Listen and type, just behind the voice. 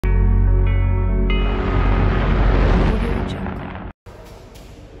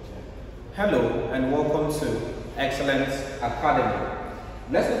Hello and welcome to Excellence Academy.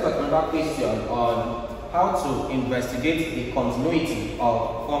 Let's look at another question on how to investigate the continuity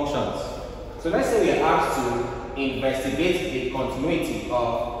of functions. So let's say we are asked to investigate the continuity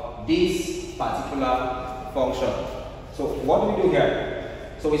of this particular function. So what do we do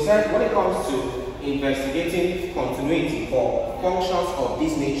here? So we said when it comes to investigating continuity for functions of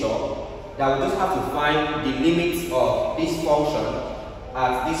this nature, that we just have to find the limits of this function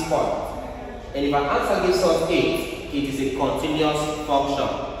at this point. And if our answer gives us 8, it is a continuous function.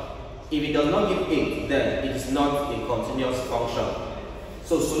 If it does not give 8, then it is not a continuous function.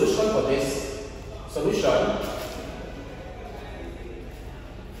 So solution for this,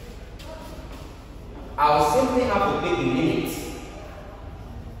 I'll simply have to take the limit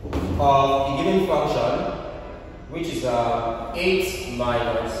of the given function, which is 8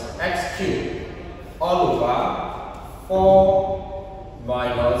 minus x cubed all over 4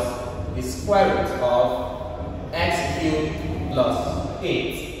 minus the square root of x cubed plus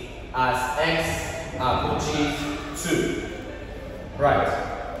 8 as x approaches 2. Right.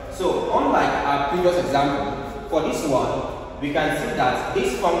 So unlike our previous example, for this one, we can see that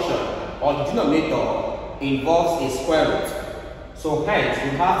this function or the denominator involves a square root. So hence,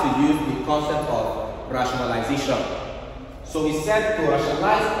 we have to use the concept of rationalization. So we said to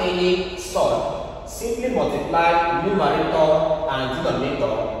rationalize any sum, simply multiply numerator and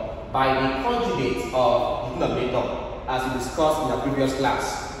denominator by the conjugate of the denominator, as we discussed in our previous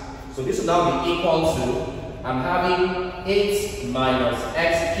class. So this will now be equal to, I'm having 8 minus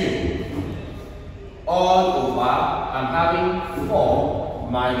x cubed all over, I'm having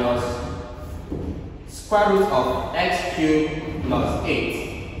 4 minus square root of x cubed plus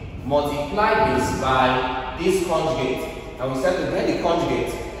 8. Multiply this by this conjugate. And we said to get the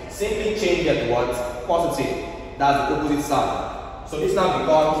conjugate, simply change it to what? Positive. That's the opposite side. So this now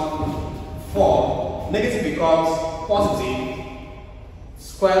becomes 4. Negative becomes positive.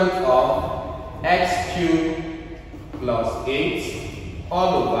 Square root of x cubed plus 8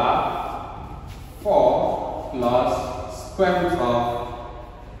 all over 4 plus square root of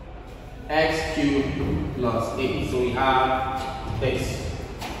x cubed plus 8. So we have this.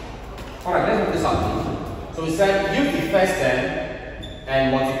 Alright, let's put this out. So we said use the first term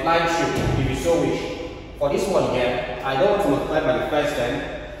and multiply 2 if you so wish. For this one here, I don't want to multiply by the first term,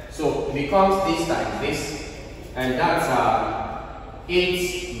 so it becomes this times this, and that's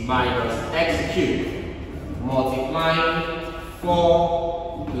 8 minus x cubed multiplying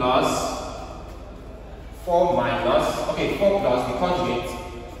 4 plus 4 minus, okay, 4 plus the conjugate,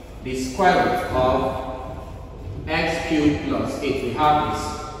 the square root of x cubed plus 8. We have this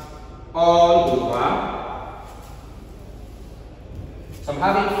all over. So I'm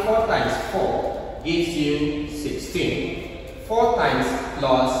having 4 times 4 gives you 16. 4 times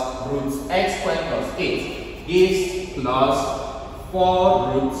plus root x squared plus 8 gives plus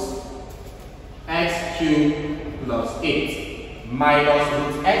 4 root x cubed plus 8 minus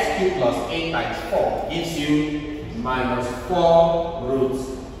root x cubed plus 8 times 4 gives you minus 4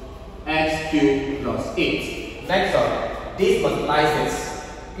 root x cubed plus 8. Next up, this multiplies this.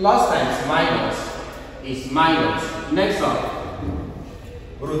 Plus times minus is minus. Next up,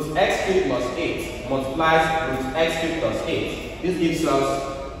 root x cubed plus 8 multiplies root x cubed plus 8. This gives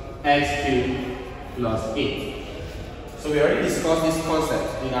us x cubed plus 8. So we already discussed this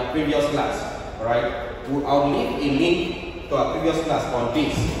concept in our previous class. Alright? I'll leave a link to our previous class on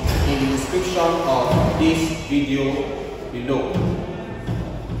this in the description of this video below.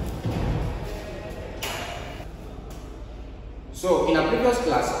 So in our previous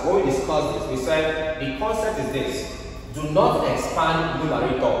class, when we discussed this, we said the concept is this. Do not expand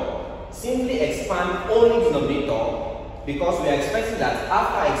numerator. Simply expand only denominator, because we are expecting that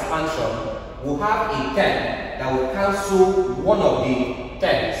after expansion, we'll have a term that will cancel one of the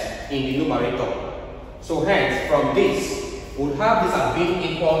terms in the numerator. So hence, from this, we'll have this as being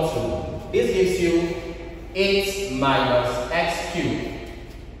equal to, this gives you 8 minus x cubed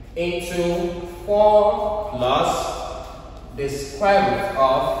into 4 plus the square root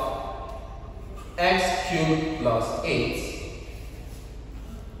of x cubed plus 8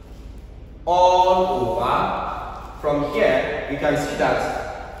 all over. From here, we can see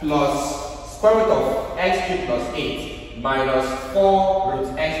that plus square root of x cubed plus 8 minus 4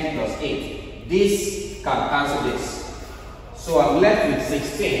 root x cubed plus 8. This can cancel this. So I'm left with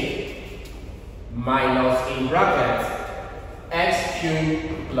 16 minus in bracket x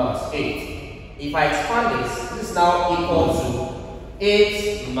cubed plus 8. If I expand this is now equal to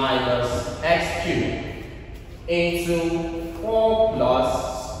 8 minus x cubed into 4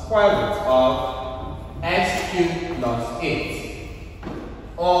 plus square root of x cubed plus 8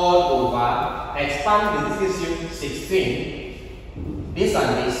 all over, expand this gives you 16, this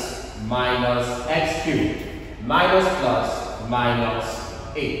and this minus x cubed, minus plus minus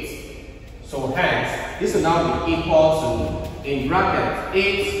 8. So hence, this will now be equal to, in bracket,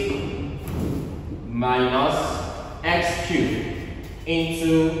 8 minus x cubed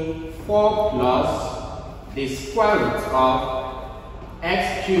into 4 plus the square root of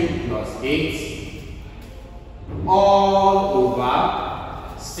x cubed plus 8 all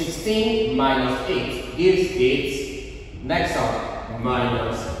over 16 minus 8 gives 8. Next up,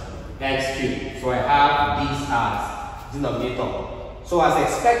 minus x cubed. So I have this as denominator. So as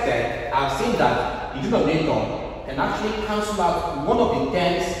expected, I've seen that the denominator can actually cancel out one of the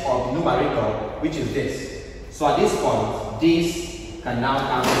terms of the numerator, which is this. So at this point, this can now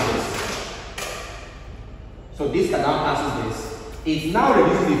cancel this. So this can now cancel this. It now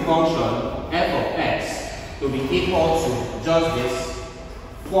reduces the function f of x to be equal to just this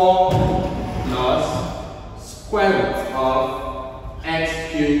 4 plus square root of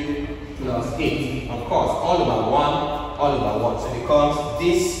x cubed plus 8. Of course, all over 1, all over 1. So it becomes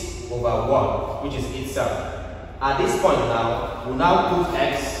this over 1, which is itself. At this point now, we'll now put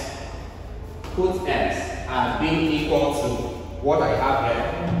x as being equal to what I have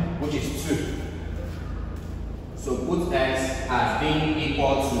here, which is 2. So put x as being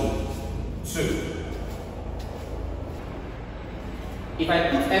equal to 2. If I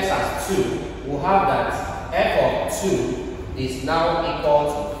put x as 2, we'll have that f of 2 is now equal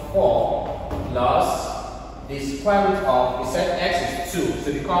to 4 plus the square root of, we said x is 2, so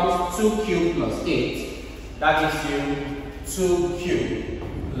it becomes 2 cubed plus 8. That gives you 2 cubed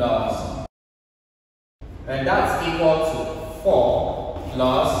plus, and that's equal to 4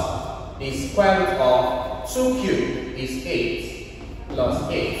 plus the square root of 2 cubed is 8 plus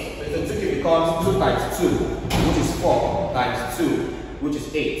 8. So 2 cubed becomes 2 times 2, which is 4 times 2, which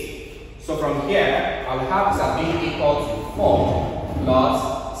is 8. So from here, I will have this as being equal to 4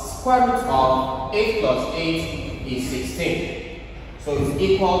 plus square root of 8 plus 8 is 16. So it's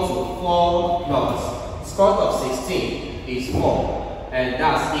equal to 4 plus square root of 16 is 4, and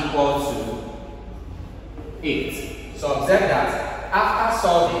that's equal to 8. So observe that after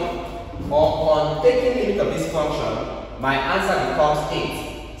solving or on taking the limit of this function, my answer becomes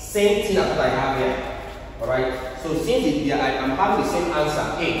 8. Same thing as what I have here. Alright? So since I'm having the same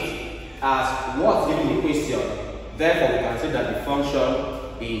answer, 8, as what's given the question, therefore we can say that the function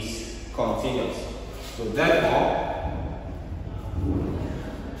is continuous. So therefore,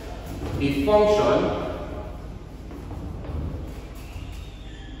 the function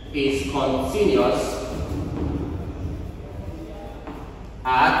is continuous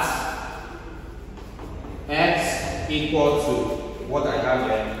at x equal to what I have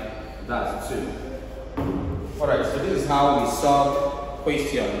here, that's 2. Alright, so this is how we solve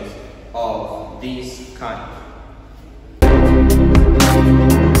questions of this kind.